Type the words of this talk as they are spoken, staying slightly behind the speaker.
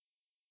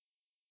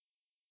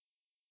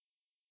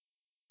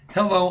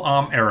Hello,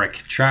 I'm Eric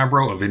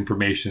Chabro of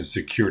Information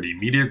Security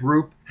Media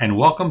Group, and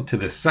welcome to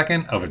the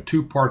second of a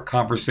two-part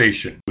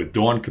conversation with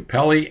Dawn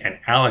Capelli and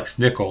Alex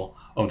Nickel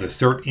of the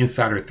CERT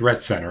Insider Threat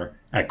Center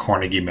at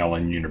Carnegie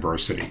Mellon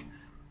University.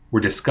 We're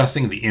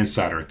discussing the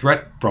insider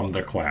threat from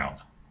the cloud.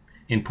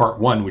 In part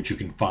one, which you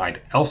can find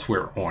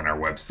elsewhere on our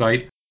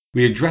website,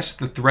 we addressed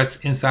the threats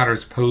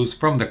insiders pose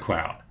from the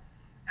cloud.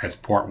 As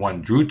part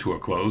one drew to a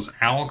close,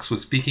 Alex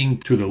was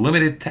speaking to the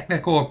limited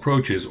technical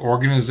approaches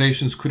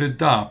organizations could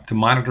adopt to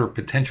monitor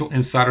potential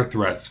insider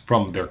threats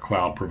from their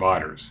cloud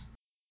providers.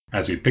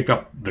 As we picked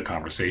up the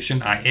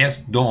conversation, I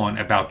asked Dawn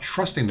about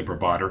trusting the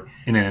provider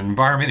in an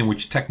environment in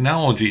which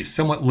technology is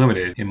somewhat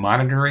limited in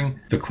monitoring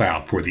the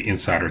cloud for the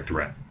insider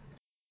threat.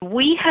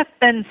 We have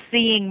been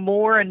seeing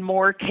more and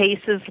more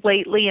cases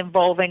lately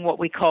involving what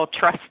we call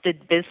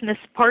trusted business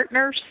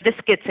partners. This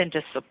gets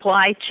into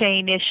supply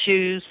chain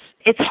issues.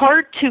 It's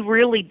hard to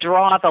really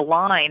draw the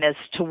line as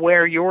to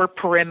where your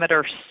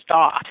perimeter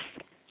stops.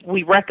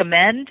 We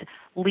recommend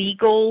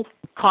legal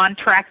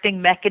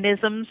contracting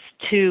mechanisms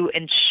to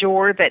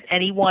ensure that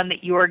anyone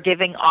that you are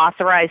giving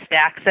authorized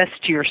access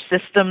to your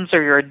systems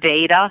or your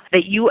data,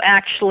 that you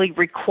actually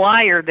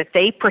require that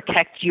they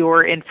protect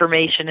your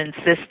information and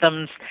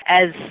systems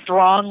as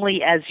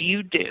strongly as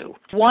you do.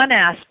 One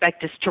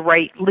aspect is to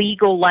write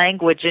legal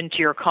language into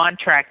your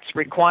contracts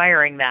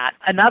requiring that.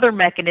 Another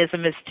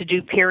mechanism is to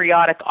do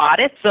periodic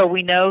audits. So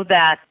we know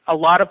that a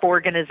lot of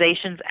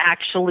organizations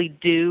actually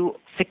do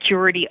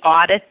security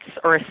audits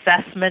or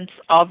assessments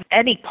of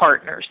any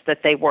partners that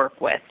they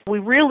work with. We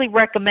really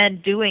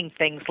recommend doing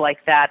things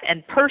like that,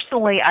 and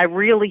personally, I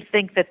really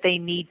think that they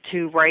need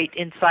to write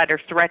insider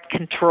threat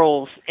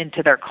controls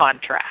into their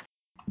contract.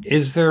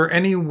 Is there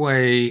any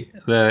way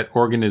that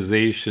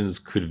organizations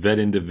could vet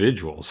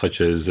individuals,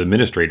 such as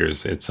administrators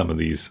at some of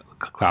these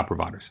cloud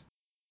providers?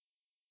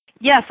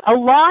 Yes, a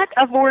lot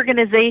of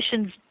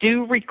organizations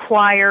do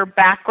require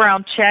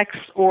background checks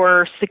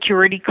or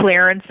security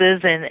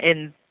clearances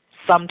in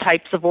some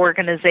types of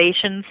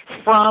organizations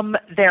from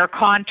their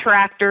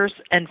contractors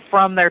and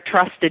from their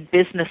trusted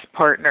business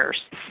partners.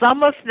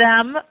 Some of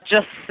them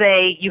just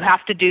say you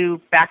have to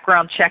do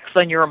background checks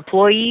on your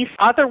employees.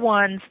 Other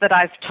ones that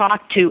I've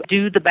talked to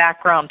do the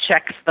background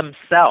checks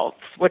themselves,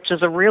 which is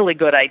a really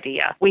good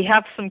idea. We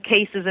have some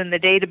cases in the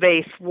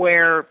database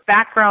where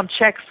background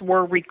checks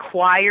were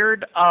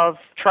required of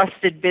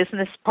trusted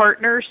business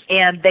partners,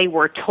 and they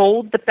were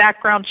told that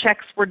background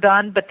checks were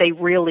done, but they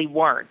really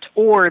weren't,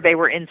 or they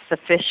were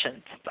insufficient.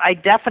 I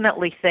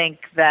definitely think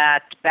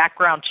that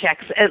background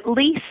checks, at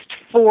least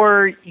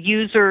for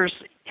users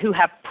who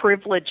have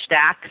privileged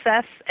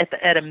access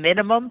at a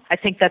minimum, I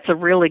think that's a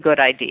really good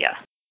idea.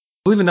 I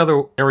believe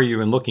another area you've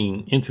been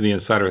looking into the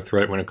insider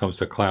threat when it comes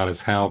to cloud is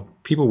how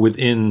people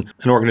within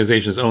an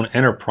organization's own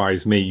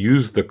enterprise may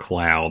use the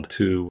cloud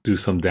to do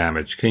some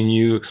damage. Can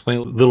you explain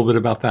a little bit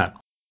about that?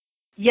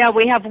 Yeah,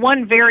 we have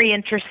one very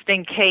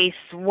interesting case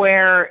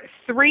where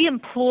 3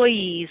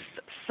 employees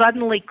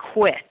suddenly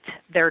quit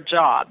their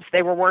jobs.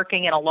 They were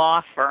working in a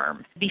law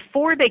firm.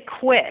 Before they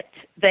quit,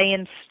 they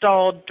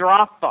installed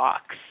Dropbox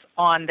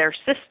on their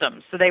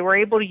systems. So they were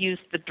able to use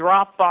the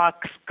Dropbox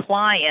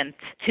client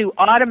to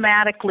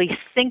automatically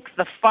sync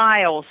the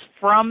files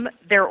from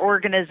their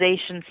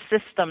organization's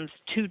systems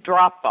to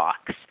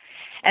Dropbox.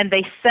 And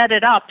they set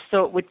it up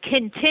so it would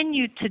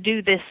continue to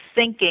do this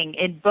syncing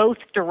in both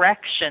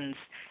directions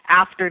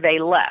after they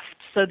left.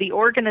 So the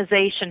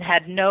organization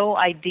had no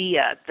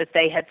idea that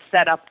they had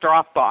set up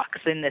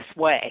Dropbox in this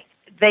way.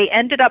 They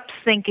ended up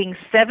syncing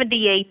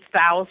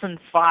 78,000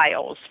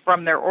 files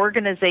from their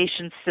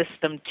organization's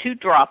system to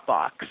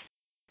Dropbox.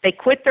 They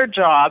quit their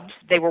jobs,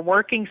 they were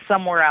working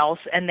somewhere else,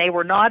 and they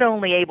were not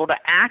only able to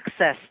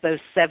access those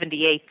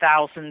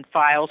 78,000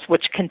 files,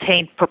 which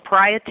contained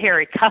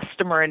proprietary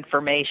customer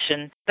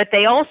information, but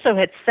they also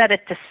had set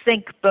it to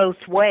sync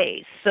both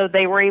ways. So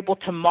they were able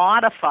to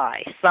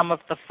modify some of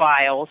the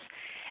files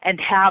and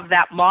have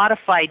that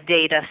modified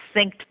data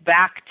synced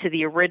back to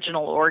the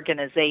original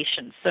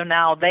organization. So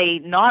now they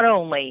not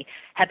only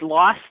had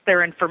lost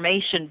their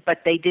information, but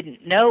they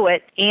didn't know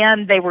it,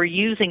 and they were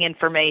using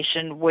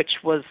information which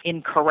was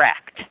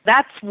incorrect.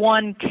 That's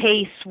one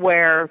case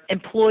where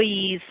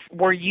employees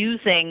were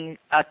using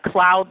a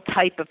cloud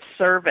type of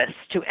service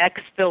to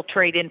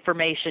exfiltrate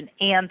information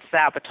and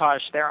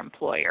sabotage their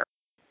employer.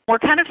 We're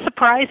kind of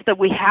surprised that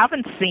we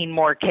haven't seen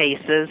more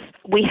cases.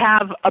 We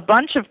have a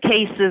bunch of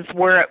cases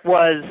where it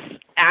was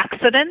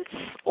accidents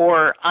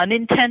or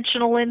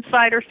unintentional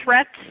insider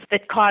threats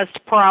that caused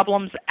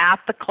problems at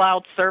the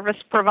cloud service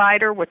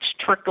provider, which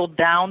trickled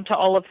down to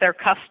all of their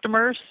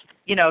customers.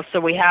 So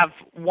we have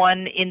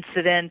one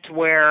incident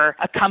where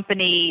a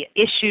company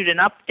issued an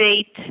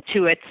update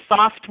to its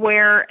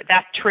software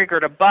that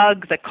triggered a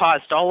bug that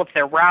caused all of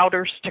their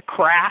routers to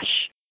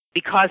crash.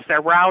 Because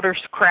their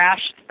routers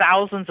crashed,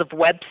 thousands of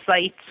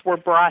websites were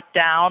brought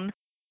down.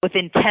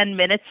 Within 10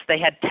 minutes, they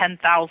had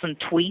 10,000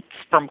 tweets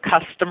from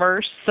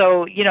customers.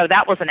 So,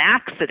 that was an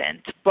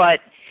accident.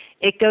 But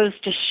it goes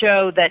to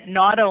show that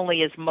not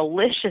only is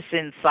malicious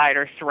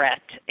insider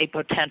threat a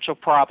potential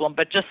problem,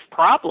 but just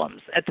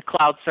problems at the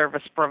cloud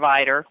service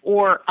provider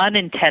or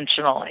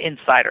unintentional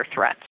insider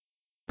threats.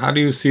 How do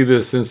you see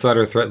this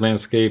insider threat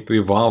landscape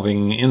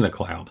evolving in the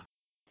cloud?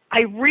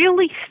 I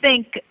really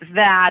think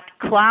that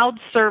cloud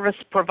service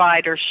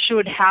providers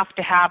should have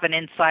to have an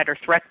insider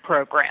threat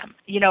program.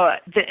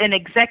 An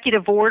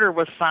executive order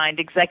was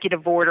signed,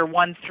 Executive Order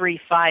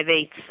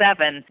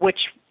 13587, which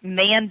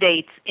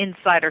mandates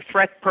insider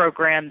threat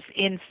programs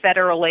in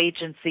federal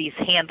agencies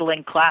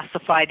handling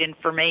classified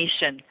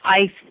information.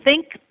 I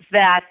think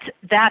that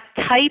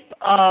type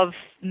of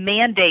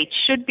mandate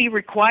should be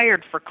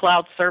required for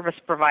cloud service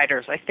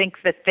providers. I think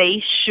that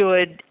they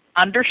should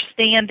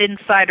understand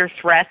insider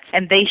threats,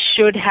 and they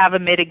should have a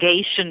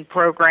mitigation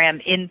program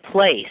in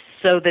place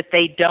so that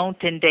they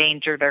don't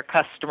endanger their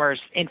customers'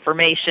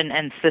 information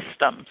and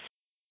systems.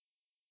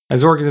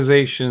 As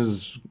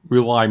organizations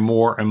rely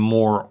more and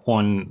more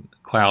on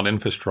cloud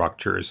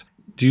infrastructures,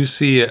 do you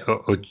see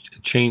a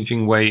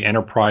changing way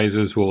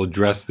enterprises will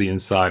address the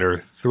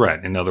insider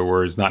threat? In other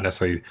words, not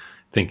necessarily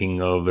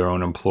thinking of their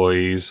own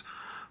employees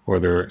or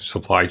their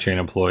supply chain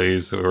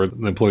employees or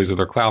the employees of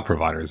their cloud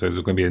providers. There's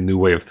going to be a new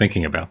way of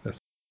thinking about this.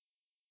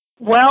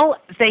 Well,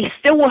 they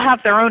still will have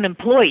their own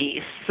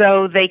employees,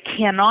 so they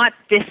cannot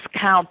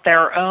discount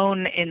their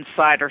own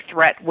insider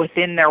threat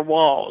within their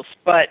walls,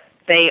 but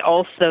they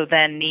also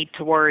then need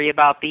to worry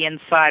about the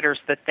insiders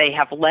that they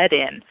have let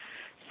in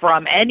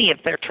from any of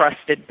their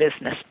trusted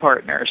business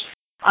partners.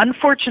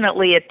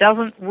 Unfortunately, it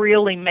doesn't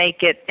really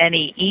make it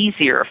any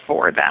easier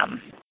for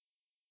them.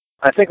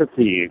 I think that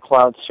the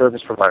cloud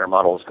service provider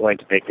model is going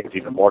to make things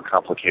even more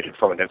complicated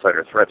from an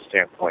insider threat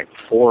standpoint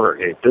for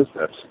a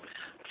business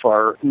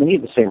for many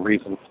of the same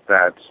reasons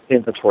that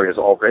inventory is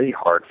already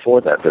hard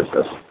for that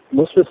business.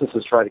 Most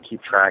businesses try to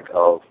keep track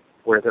of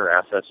where their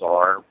assets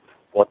are,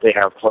 what they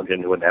have plugged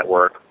into a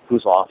network,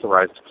 who's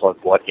authorized to plug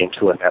what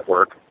into a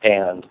network,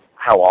 and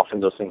how often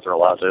those things are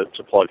allowed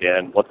to plug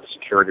in, what the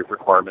security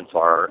requirements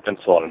are, and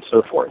so on and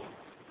so forth.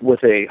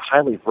 With a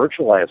highly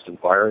virtualized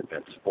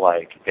environment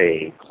like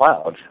a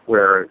cloud,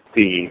 where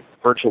the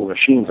virtual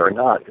machines are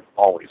not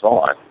always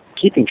on,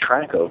 keeping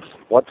track of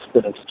what's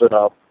been stood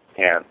up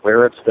and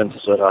where it's been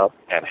stood up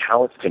and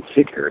how it's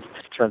configured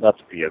turns out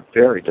to be a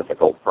very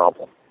difficult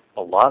problem.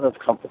 A lot of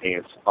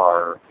companies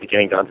are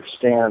beginning to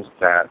understand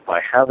that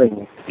by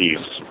having these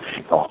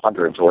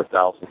hundreds or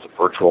thousands of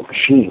virtual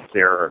machines,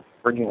 they're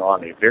bringing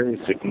on a very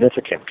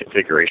significant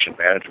configuration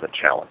management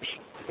challenge.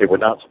 It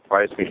would not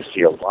surprise me to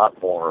see a lot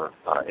more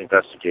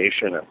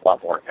investigation and a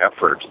lot more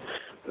effort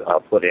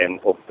put in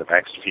over the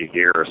next few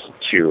years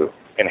to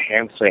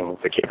enhancing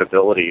the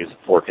capabilities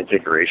for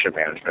configuration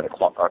management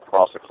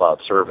across a cloud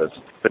service,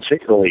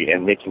 particularly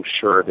in making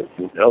sure that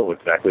you know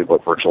exactly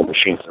what virtual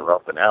machines are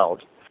up and out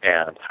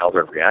and how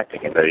they're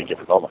reacting at any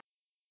given moment.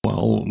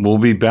 Well, we'll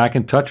be back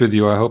in touch with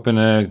you, I hope, in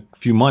a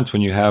few months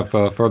when you have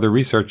further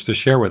research to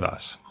share with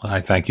us. I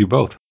thank you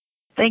both.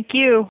 Thank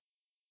you.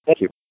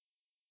 Thank you.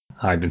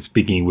 I've been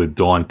speaking with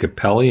Dawn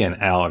Capelli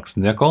and Alex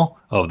Nickel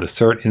of the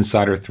CERT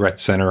Insider Threat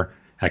Center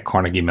at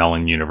Carnegie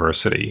Mellon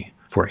University.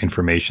 For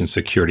Information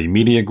Security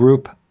Media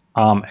Group,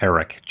 I'm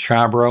Eric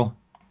Chabrow.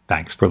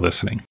 Thanks for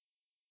listening.